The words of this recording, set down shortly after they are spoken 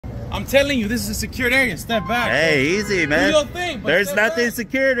I'm telling you, this is a secured area. Step back. Hey, easy, man. Do your thing, There's nothing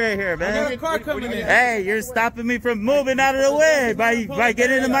secured right here, man. I got a car coming in. Hey, you're stopping me from moving out of the way by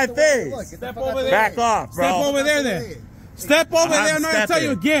getting in my face. Step over there. Back off, bro. Step over there, then. Step over there. I'm not gonna tell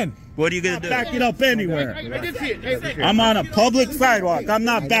you again. What are you gonna do? Backing up anywhere. I'm on a public sidewalk. I'm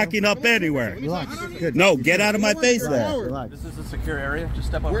not backing up anywhere. No, get out of my face, there. This is a secure area. Just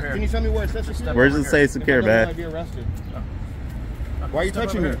step over here. Can you tell me where it says secure? Where does it say secure, man? Why are you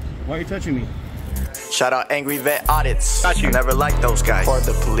touching me? Why are you touching me? Shout out Angry Vet Audits. Never liked those guys. Or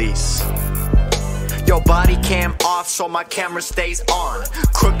the police. Yo, body cam off so my camera stays on.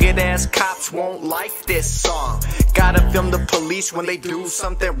 Crooked ass cops won't like this song. Gotta film the police when they do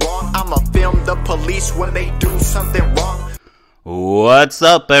something wrong. I'ma film the police when they do something wrong. What's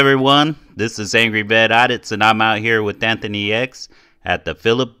up, everyone? This is Angry Vet Audits, and I'm out here with Anthony X at the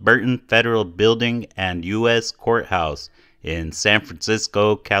Philip Burton Federal Building and U.S. Courthouse in San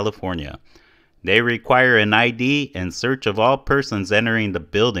Francisco, California. They require an ID and search of all persons entering the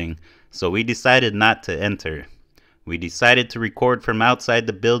building, so we decided not to enter. We decided to record from outside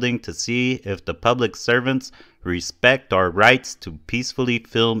the building to see if the public servants respect our rights to peacefully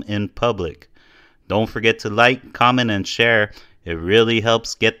film in public. Don't forget to like, comment, and share. It really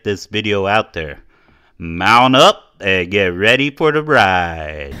helps get this video out there. Mount up and get ready for the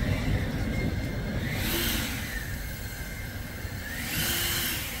ride.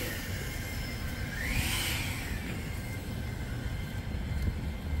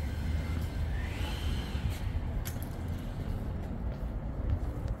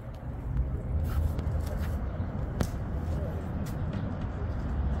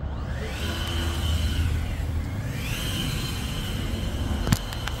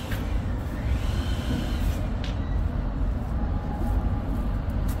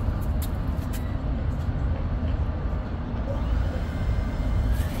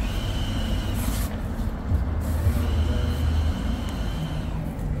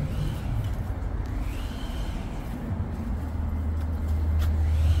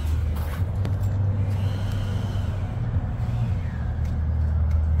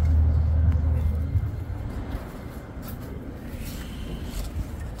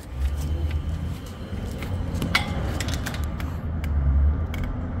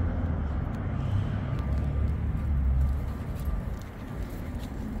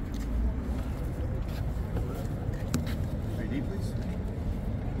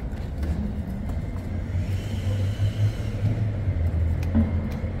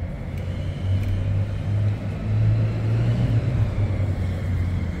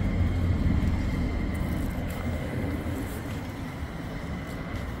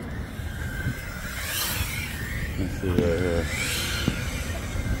 Let's see right here.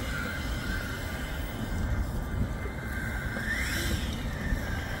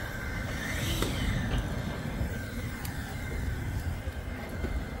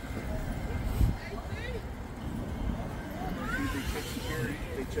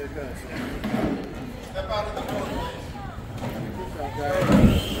 They check us. Step out of the door,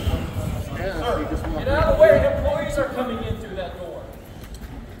 Get out of the way. Employees are coming in through that door.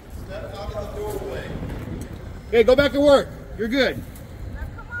 Step out of the doorway. Okay, go back to work. You're good.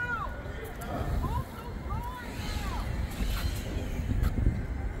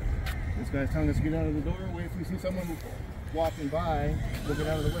 This guy's telling us to get out of the doorway. If we see someone walking by, we'll get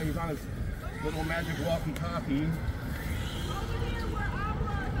out of the way. He's on his little magic walkie-talkie.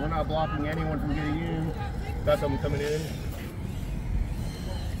 We're not blocking anyone from getting in. Got someone coming in.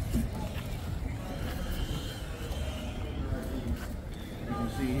 You can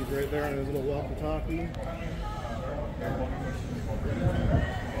see he's right there on his little walkie-talkie.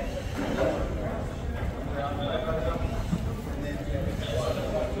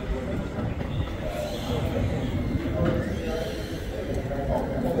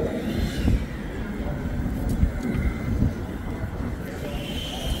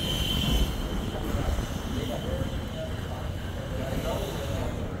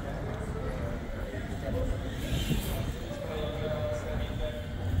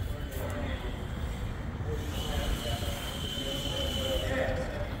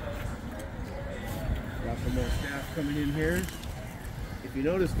 Some more staff coming in here. If you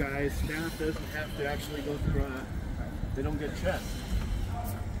notice, guys, staff doesn't have to actually go through, they don't get checked.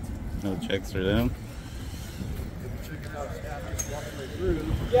 No checks for them. Check it out, staff just walking right through.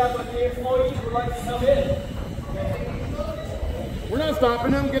 Yeah, but the employees would like to come in. We're not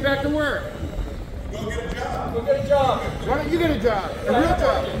stopping them. Get back to work. Go get a job. Go get a job. Why don't you get a job? A real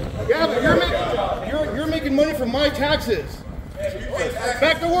job. Yeah, but you're making money from my taxes.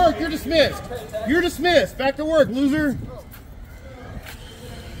 Back to work. You're dismissed. You're dismissed. Back to work, loser.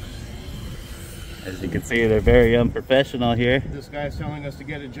 As you can see, they're very unprofessional here. This guy's telling us to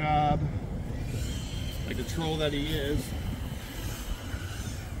get a job, like the troll that he is.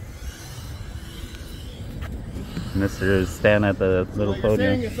 Mr. is standing at the little You're podium.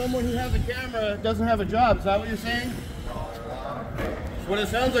 saying if someone who has a camera doesn't have a job, is that what you're saying? That's what it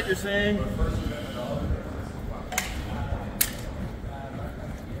sounds like you're saying.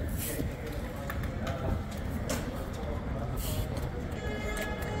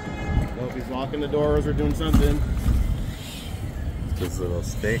 Well, if he's locking the doors or doing something. This little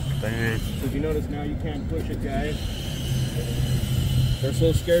stick there. So if you notice now, you can't push it, guys. They're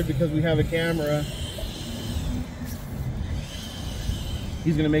so scared because we have a camera.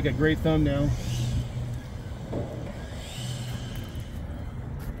 He's gonna make a great thumbnail.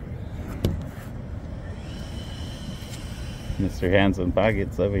 Mr. Hands and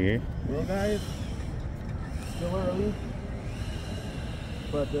Pockets over here. Well, guys, still early,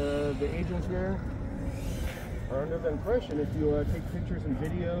 but the agents here are under the impression if you take pictures and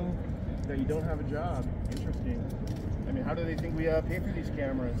video that you don't have a job. Interesting. I mean, how do they think we pay for these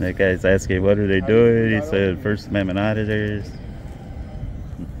cameras? That guy's asking, what are they doing? He said, First Amendment auditors.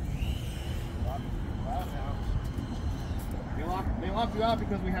 They lock you out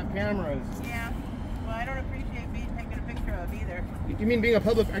because we have cameras. Yeah. Well, I don't appreciate being taken a picture of either. You mean being a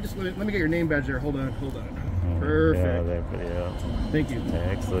public? Let me get your name badge there. Hold on. Oh, Perfect. yeah, there, yeah. Thank you.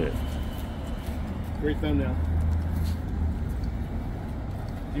 Excellent. Great thumbnail.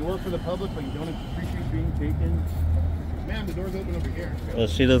 You work for the public, but you don't appreciate being taken. Man, the door's open over here. Well,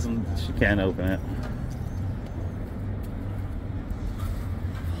 she can't open it.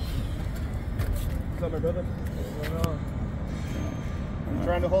 What's up, my brother? What's going on? I'm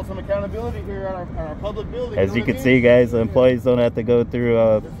trying to hold some accountability here at our public building. As you can see, guys, the employees don't have to go through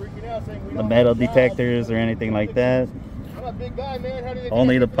They're freaking out saying we the don't metal have a job. detectors or anything like that. I'm a big guy, man. How do they think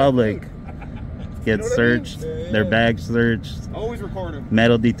Only I the get public food? gets what I mean? searched, Yeah. their bags searched, Always record them.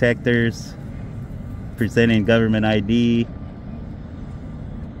 metal detectors, presenting government ID.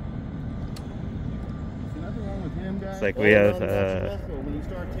 Nothing wrong with him, guys. It's like we have When you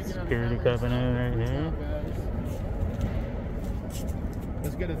start taking out security cameras, company right here.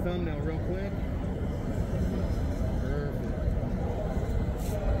 Let's get a thumbnail real quick. Perfect.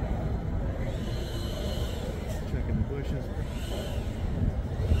 Checking the bushes.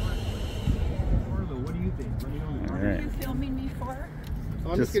 What do you think? Let me know. All What are right. you filming me for?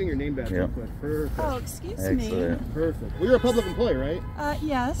 Oh, I'm just getting your name back real Yep. quick. Perfect. Oh, excuse Excellent. Perfect. Well, you're a public employee, right? me.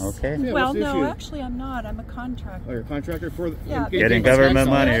 Yes. Okay. Yeah, Well, what's the no, issue? actually, I'm not. I'm a contractor. Oh, you're a contractor for the... Yeah, Getting because government that's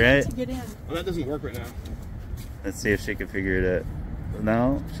all money, I need right? To get in. Well, that doesn't work right now. Let's see if she can figure it out.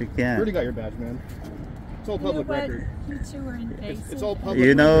 No, she You already can't. got your badge, man. It's all public you know what? record. You two are invasive. It's all public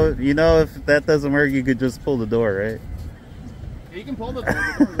You record. know, if that doesn't work, you could just pull the door, right? Yeah, you can pull the door.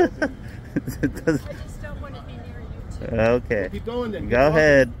 The door's open. It does- I just don't want to be near you two. okay. Keep going then. Keep Go walking.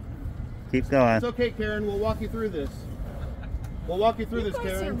 ahead. Keep going. It's okay, Karen. We'll walk you through this. We'll walk you through You this,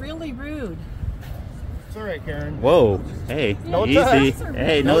 guys are Karen. really rude. It's all right, Karen. Whoa. Hey, No easy. touch.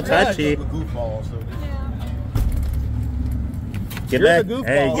 Hey, no touchy. Goofball, so Yeah. Get You're back. the goofball.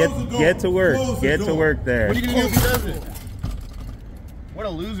 Hey, Close the door. get to work. Close the Get to door. work there. what are you gonna do if he does it? What a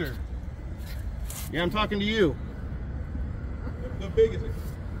loser. Yeah, I'm talking to you. The big is it?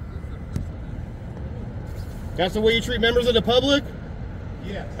 That's the way you treat members of the public?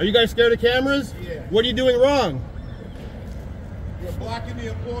 Yes. Are you guys scared of cameras? Yeah. What are you doing wrong? You're blocking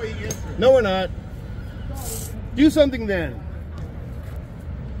the employee entrance. No, we're not. Do something then.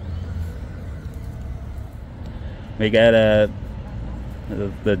 We got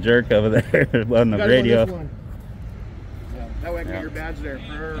the jerk over there on the You gotta go radio. this one. Yeah, that way I can get your badge there.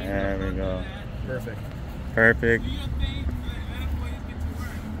 Perfect. There we go. Perfect. Perfect.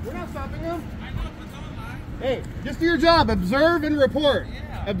 We're not stopping them. Hey, just do your job. Observe and report.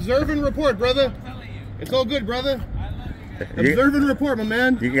 Observe and report, brother. It's all good, brother. Observe and report, my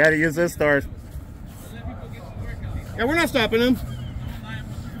man. You got to use this door. Yeah, we're not stopping them.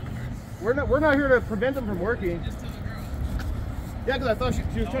 We're not here to prevent them from working. Yeah, because I thought she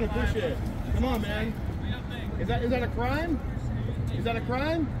was trying to push it. Come on, man. Is that a crime? Is that a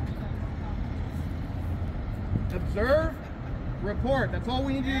crime? Observe, report. That's all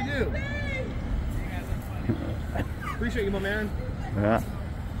we need you to do. Appreciate you, my man. Yeah.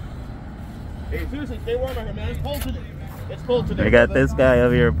 Hey, seriously, stay warm out here, man. It's cold today. It's cold today. I got brother. this guy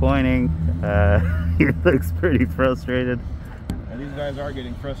over here pointing. He looks pretty frustrated. And these guys are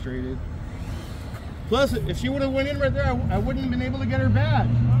getting frustrated. Plus, if she would have went in right there, I wouldn't have been able to get her badge.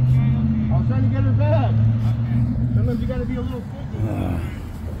 I was trying to get her badge. Sometimes you got to be a little sticky.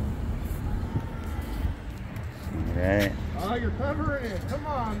 Alright. Oh, you're covering it. Come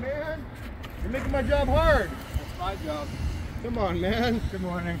on, man. You're making my job hard. That's my job. Come on, man. Good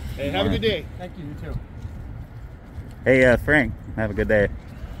morning. Hey, have a good day. Thank you, you too. Hey, Frank. Have a good day.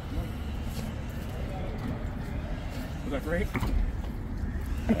 Was that Frank?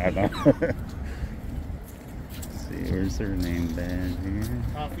 I don't know. Let's see, where's her name badge here?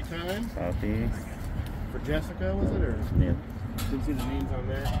 Coffee time? Coffee. For Jessica, was it? Or Yeah. didn't see the names on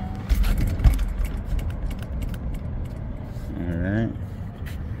there. Alright.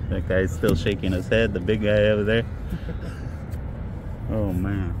 That guy's still shaking his head, the big guy over there. Oh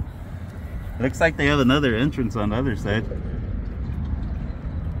man. Looks like they have another entrance on the other side.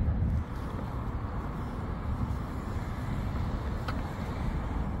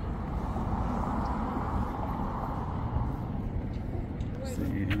 Let's see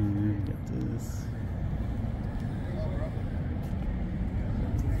here, get this.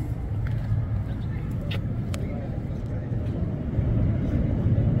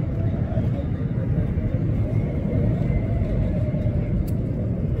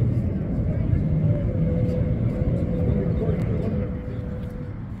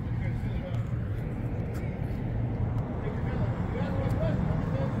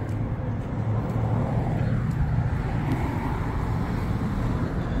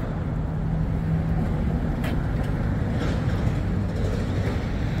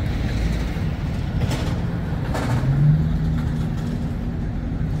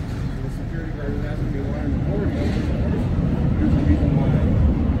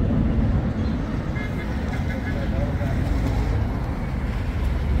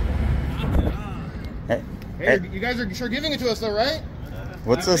 Hey, you guys are sure giving it to us though, right?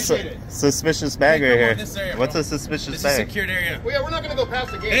 What's a suspicious bag right here? What's a suspicious bag? This is a secured area. Well, yeah, we're not gonna go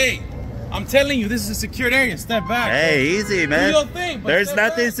past the gate. Hey, I'm telling you, this is a secured area. Step back. Hey, easy, man. Do your thing, but There's step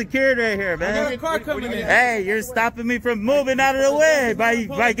nothing back. secured right here, I got a man. car coming in. Hey, you're stopping me from moving out of the way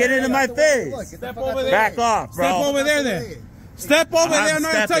by getting in my face. Step over there. Back off, bro. Step over there then. Step over there. I'm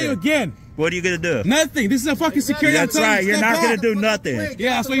not gonna tell you again. What are you gonna do? Nothing. This is a fucking security. That's right. You're not gonna do nothing.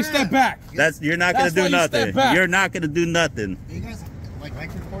 Yeah, that's why you step back. You're not gonna That's why do you nothing. step back. You're not gonna do nothing. You guys like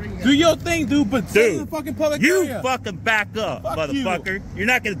recording? Do your thing, dude, but stay in the Dude, fucking public you area. fucking back up, Fuck motherfucker. You're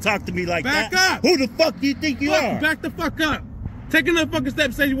not gonna talk to me like Back that. up. Who the fuck do you think you Fuck, are? back the fuck up. Take another fucking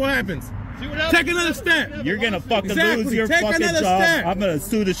step. Say what happens. See what happens? Take another step. You're gonna fucking Exactly. lose your Take fucking another job. step. I'm gonna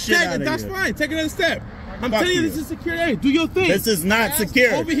sue the shit out of That's you. fine. Take another step. I'm Fuck telling you, you. this is secure area. Do your thing. This is not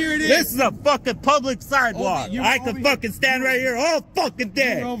secure. Over here it is. This is a fucking public sidewalk. You're I over can here. fucking stand right here all fucking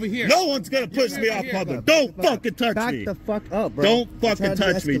day. You're over here. No one's gonna push me over off here. public. Don't fucking touch Back me. the fuck up, bro. Don't We're fucking trying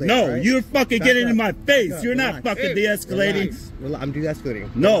to touch me. de-escalate, No, right? you're fucking Back getting up. in my face. Back up. You're not Relax. fucking Hey, de-escalating. I'm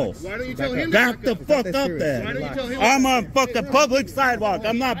de-escalating. No. Why don't you tell Back him? up. to Back the up? fuck that up serious. then. Why don't you tell him? I'm on fucking public sidewalk.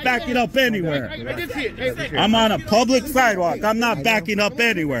 I'm not backing up anywhere. I did see it. Hey, I'm on a public sidewalk. I'm not backing up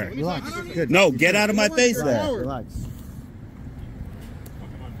anywhere. Relax. Good. No, get out of my face there. Relax.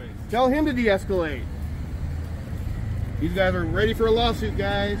 Tell him to de-escalate. These guys are ready for a lawsuit,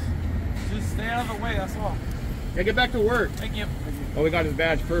 guys. Just stay out of the way, that's all. Yeah, get back to work. Thank you. Oh, we got his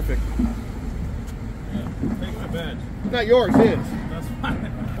badge. Perfect. Take my badge. It's not yours, his. That's fine.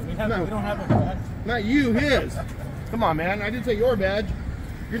 We don't have a badge. Not you, his. Come on, man. I didn't say your badge.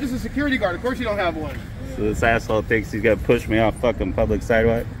 You're just a security guard. Of course you don't have one. So this asshole thinks he's gonna push me off fucking public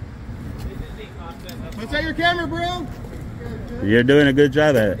sidewalk. What's that your camera, bro? You're doing a good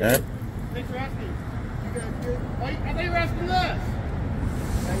job at it, huh? Thanks for asking. You guys good? I thought you were asking us.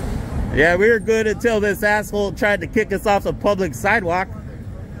 Yeah, we were good until this asshole tried to kick us off the public sidewalk.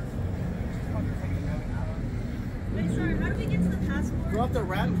 Wait, sorry, how do we get to the passport? Go up the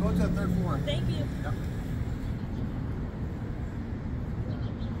ramp. Go to the third floor. Thank you.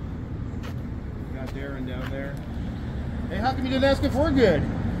 Got Darren down there. Hey, how come you didn't ask if we're good?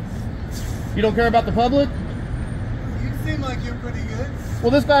 You don't care about the public? You seem like you're pretty good.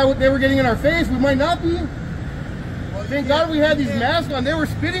 Well, this guy, they were getting in our face. We might not be. Well, Thank God we had these masks on. They were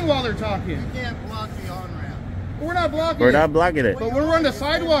spitting while they're talking. You can't block the on-ramp. We're not blocking We're it. not blocking it. But we're on the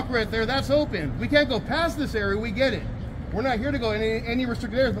sidewalk right there. That's open. We can't go past this area. We get it. We're not here to go in any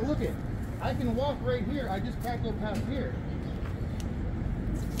restricted areas. But look it. I can walk right here. I just can't go past here.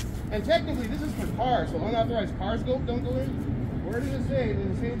 And technically, this is for cars. So unauthorized cars don't go in. Where does it say? Does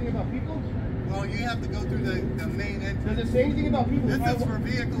it say anything about people? Well, you have to go through the main entrance. Does it say anything about people? This is for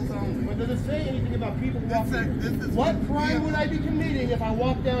vehicles only. But does it say anything about people walking? This is What for crime vehicles. would I be committing if I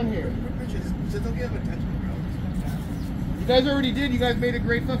walked down here? Just don't give attention, bro. You guys already did. You guys made a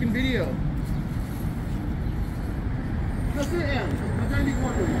great fucking video. Just sit down. I'm trying to be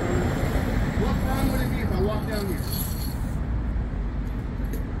cordial. What crime would it be if I walked down here?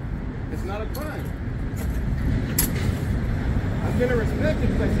 It's not a crime. I'm gonna respect it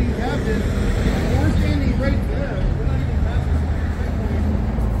because I see you have this.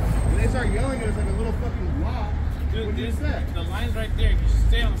 start yelling at us like a little fucking block. Dude, what you say? The line's right there. You should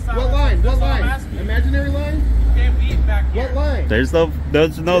stay on the side. What line? That's What all I'm line? asking. Imaginary line? You can't beat back here. What line? There's no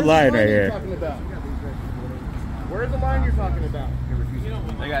Where's line the right you're here. talking about? Where's the line you're talking about?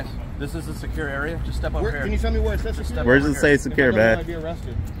 Hey guys, this is a secure area. Just step over here. Can you tell me where it says secure? Where does it say secure, If I don't, man? I'd be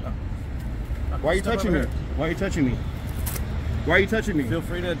arrested. Why are you touching me? Why are you touching me? Why are you touching me? Feel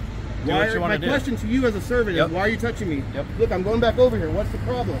free to do Why what you want my to do. question to you as a servant is, why are you touching me? Yep. Look, I'm going back over here. What's the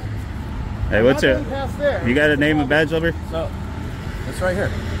problem? Hey, what's your? I'm not going past there. You got a What's the name and problem? badge number? So, it's right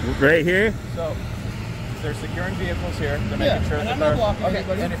here. Right here? So, they're securing vehicles here. They're Yeah, making sure and that I'm not they're blocking okay.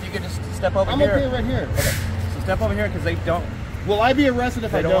 anybody. And if you could just step over I'm here. okay right here. Okay. So step over here because they don't. Will I be arrested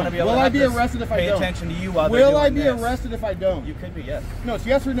if I They don't don't? want to be able Will to I have be this arrested if I pay don't? attention to you while Will they're I doing be this. arrested if I don't? You could be, yes. No, it's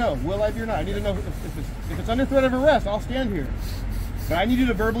yes or no. Will I be or not? I need to know if it's under threat of arrest. I'll stand here. But I need you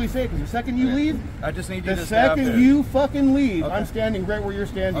to verbally say it because the second you leave, I just need you the to stay out there. second you fucking leave, Okay. I'm standing right where you're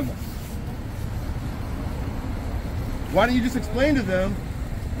standing. Okay. Why don't you just explain to them,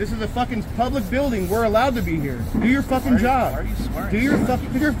 this is a fucking public building. We're allowed to be here. Do your fucking job. Why are you swearing? Do your fucking.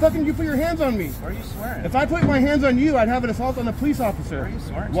 Because you put your hands on me. Why are you swearing? If I put my hands on you, I'd have an assault on a police officer. Why are you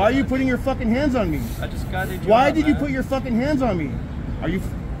swearing Why so are you much? putting your fucking hands on me? I just guided you. Why out, did you man. put your fucking hands on me? Are you?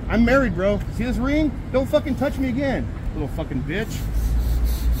 I'm married, bro. See this ring? Don't fucking touch me again, little fucking bitch.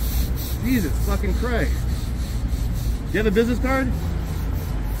 Jesus fucking Christ. Do you have a business card?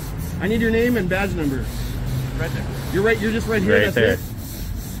 I need your name and badge number. Right there. You're right. You're just right here. Right That's there. it.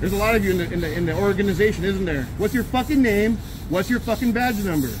 There's a lot of you in the organization, isn't there? What's your fucking name? What's your fucking badge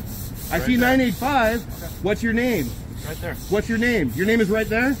number? I see 985. Okay. What's your name? Right there. What's your name? Your name is right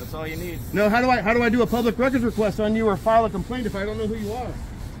there? That's all you need. No, how do I do a public records request on you or file a complaint if I don't know who you are?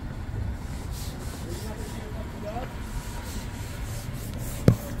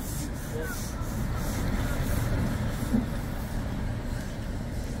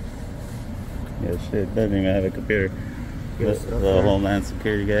 Yeah, shit. Doesn't even have a computer. The Homeland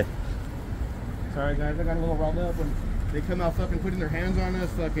Security guy. Sorry guys, I got a little riled up when they come out fucking putting their hands on us,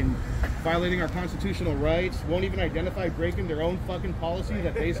 fucking violating our constitutional rights, won't even identify breaking their own fucking policy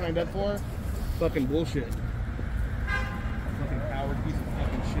that they signed up for. Fucking bullshit. Fucking coward piece of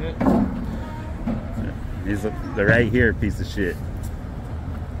fucking shit. He's the right here piece of shit.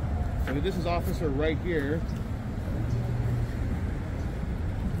 I mean, this is officer right here.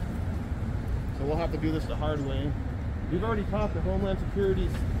 So we'll have to do this the hard way. We've already talked to Homeland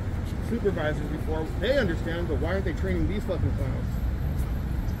Security's supervisors before. They understand, but why aren't they training these fucking clowns?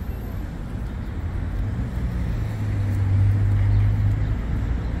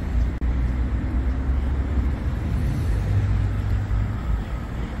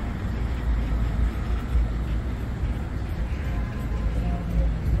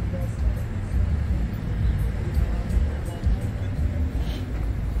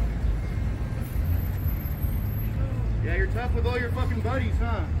 Yeah, you're tough with all your fucking buddies,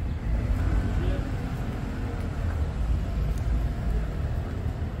 huh?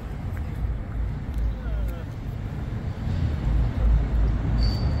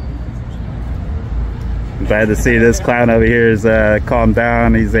 I'm glad to see this clown over here is calmed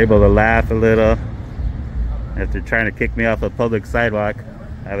down. He's able to laugh a little after trying to kick me off a public sidewalk.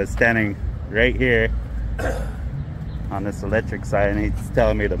 I was standing right here on this electric sign and he's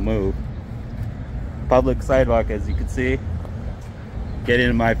telling me to move. Public sidewalk, as you can see, getting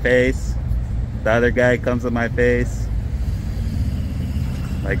in my face. The other guy comes in my face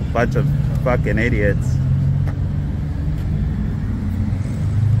like a bunch of fucking idiots.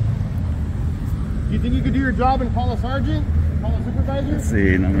 You think you could do your job and call a sergeant? Call a supervisor? Let's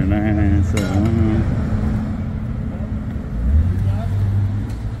see, number 9. So,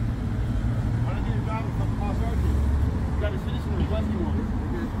 Why don't you do your job and call a sergeant? You got a citizen requesting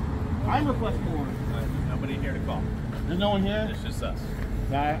one. I'm requesting one. There's nobody here to call. There's no one here? It's just us.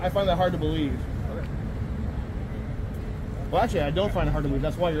 Nah, I find that hard to believe. Okay. Well, actually, I don't find it hard to believe.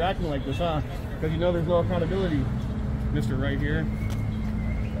 That's why you're acting like this, huh? Because you know there's no accountability. Mr. Right here.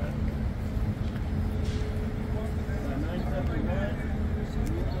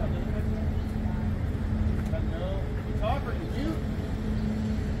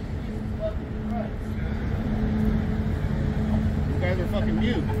 You guys are fucking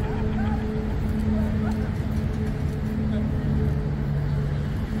mute.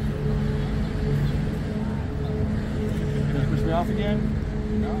 You gonna push me off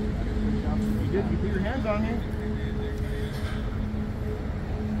again? No. You did. You put your hands on me.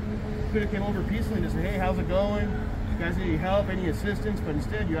 You could have came over peacefully and just said, hey, how's it going? You guys need any help, any assistance? But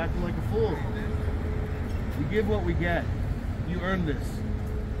instead, you're acting like a fool. We give what we get. You earned this.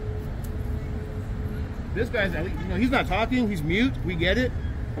 This guy's, you know, he's not talking. He's mute. We get it.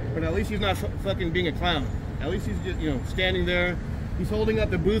 but at least he's not fucking being a clown. At least he's just, you know, standing there. He's holding up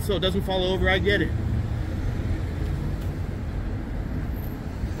the booth so it doesn't fall over. I get it.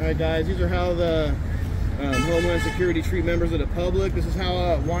 All right, guys, these are how the Homeland Security treat members of the public. This is how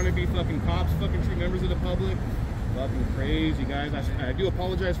wannabe fucking cops fucking treat members of the public. Fucking crazy, guys. I do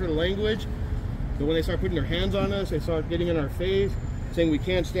apologize for the language, but when they start putting their hands on us, they start getting in our face, saying we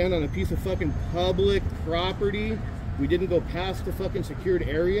can't stand on a piece of fucking public property. We didn't go past the fucking secured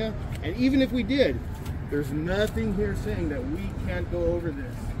area, and even if we did, there's nothing here saying that we can't go over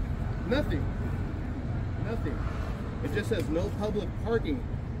this. Nothing. Nothing. It just says no public parking.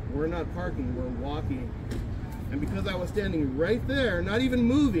 We're not parking, we're walking. And because I was standing right there, not even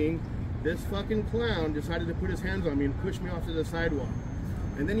moving, this fucking clown decided to put his hands on me and push me off to the sidewalk.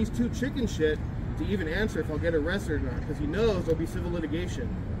 And then he's too chicken shit to even answer if I'll get arrested or not, because he knows there'll be civil litigation.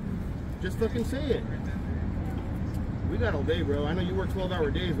 Just fucking say it. We got all day, bro. I know you work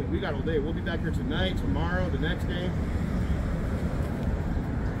 12-hour days, but we got all day. We'll be back here tonight, tomorrow, the next day.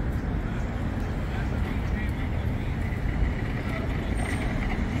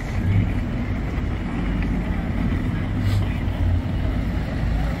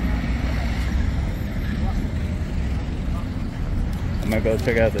 I'm gonna go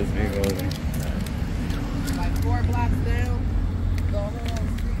check out this vehicle. Like 4 blocks down.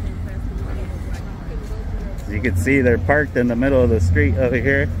 You can see they're parked in the middle of the street over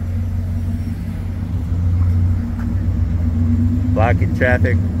here, blocking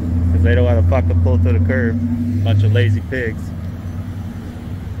traffic because they don't want to fucking pull to the curb. Bunch of lazy pigs.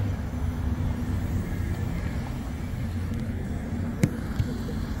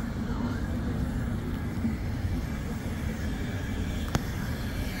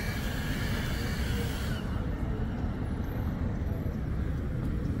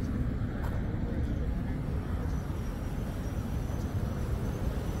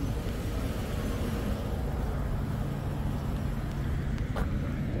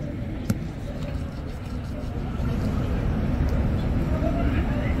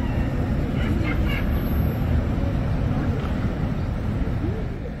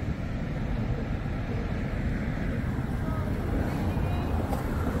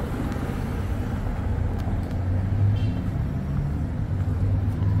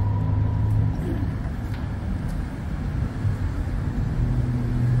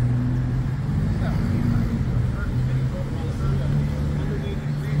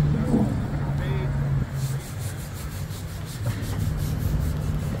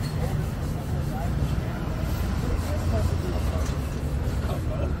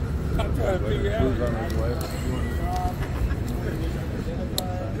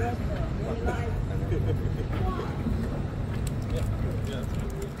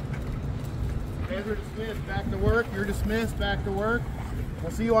 Guys are dismissed. Back to work. You're dismissed. Back to work.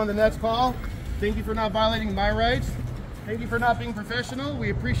 We'll see you on the next call. Thank you for not violating my rights. Thank you for not being professional.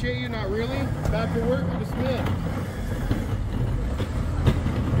 We appreciate you. Not really. Back to work. You're dismissed.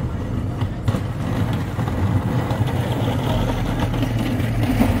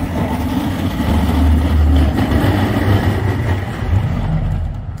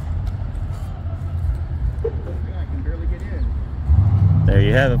 There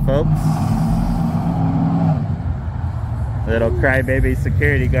you have it, folks. Little crybaby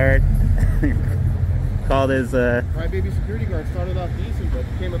security guard. Called his crybaby security guard started off decent, but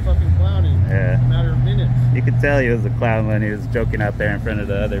became a fucking clown in a matter of minutes. You could tell he was a clown when he was joking out there in front of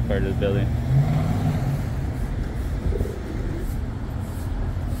the other part of the building.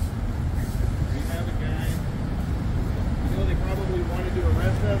 We have a guy. You know, they probably wanted to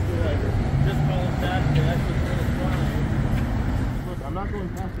arrest us, but like, just call him back to actually commit a crime. Look, I'm not going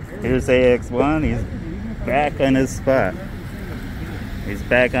past the area. Here's AX1. He's back on his spot. He's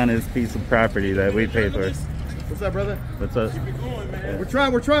back on his piece of property that we paid for. What's up, brother? What's up? Keep it going, man. We're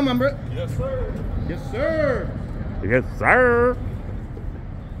trying, my bro. Yes, sir. Yes, sir. Yes, sir.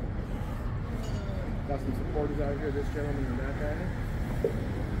 Got some supporters out here. This gentleman and that guy.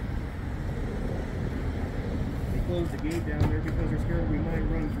 They closed the gate down there because they're scared we might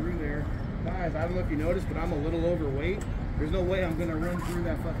run through there. Guys, I don't know if you noticed, but I'm a little overweight. There's no way I'm gonna run through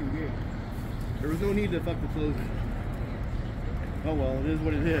that fucking gate. There was no need to fucking close it. Oh well, it is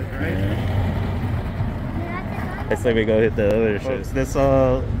what it is, right? I say we go hit the other shit. This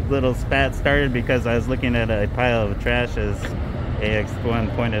little spat started because I was looking at a pile of trash, as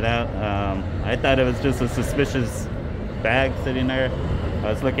AX1 pointed out. I thought it was just a suspicious bag sitting there. I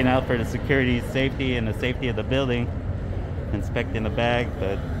was looking out for the security, safety, and the safety of the building, inspecting the bag,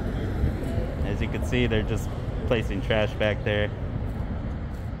 but as you can see, they're just placing trash back there.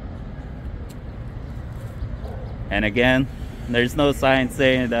 And again, There's no sign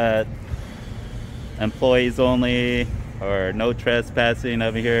saying that employees only or no trespassing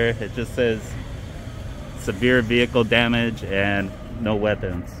over here. It just says severe vehicle damage and no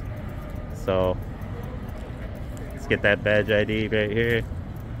weapons. So let's get that badge ID right here.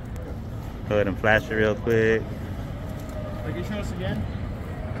 Go ahead and flash it real quick. Can you show us again?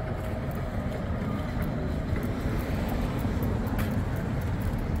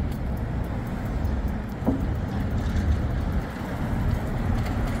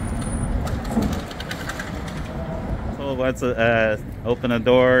 So let's open a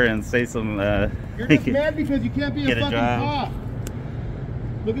door and say some. You're just mad because you can't be a fucking cop.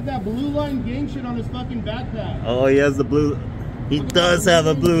 Look at that blue line gang shit on his fucking backpack. Oh, he has the blue. He does have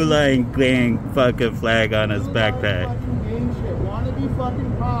a blue line gang fucking flag on his backpack. Wannabe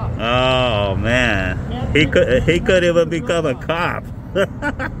fucking cop. Oh man, he could even become a cop.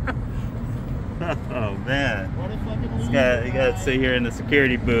 Oh man, you gotta sit here in the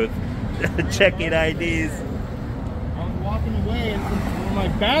security booth checking IDs. I was walking away and when my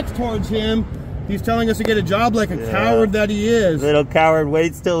back's towards him, he's telling us to get a job like a coward that he is. Little coward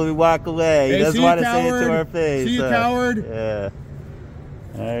waits till we walk away. He doesn't want to say it to our face. See you, coward. Yeah.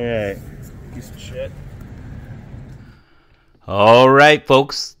 Alright. Piece of shit. Alright,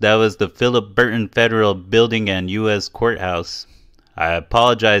 folks. That was the Philip Burton Federal Building and U.S. Courthouse. I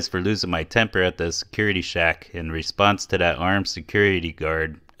apologize for losing my temper at the security shack in response to that armed security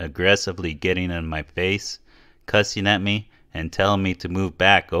guard aggressively getting in my face, cussing at me, and telling me to move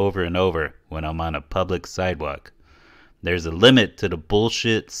back over and over when I'm on a public sidewalk. There's a limit to the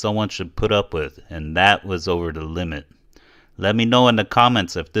bullshit someone should put up with, and that was over the limit. Let me know in the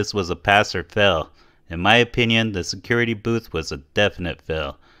comments if this was a pass or fail. In my opinion, the security booth was a definite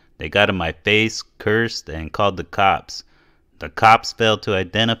fail. They got in my face, cursed, and called the cops. The cops failed to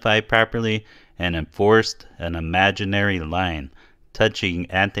identify properly and enforced an imaginary line, touching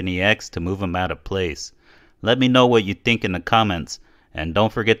Anthony X to move him out of place. Let me know what you think in the comments, and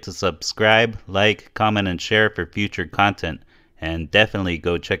don't forget to subscribe, like, comment, and share for future content, and definitely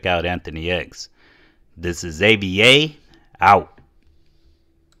go check out Anthony X. This is AVA, out.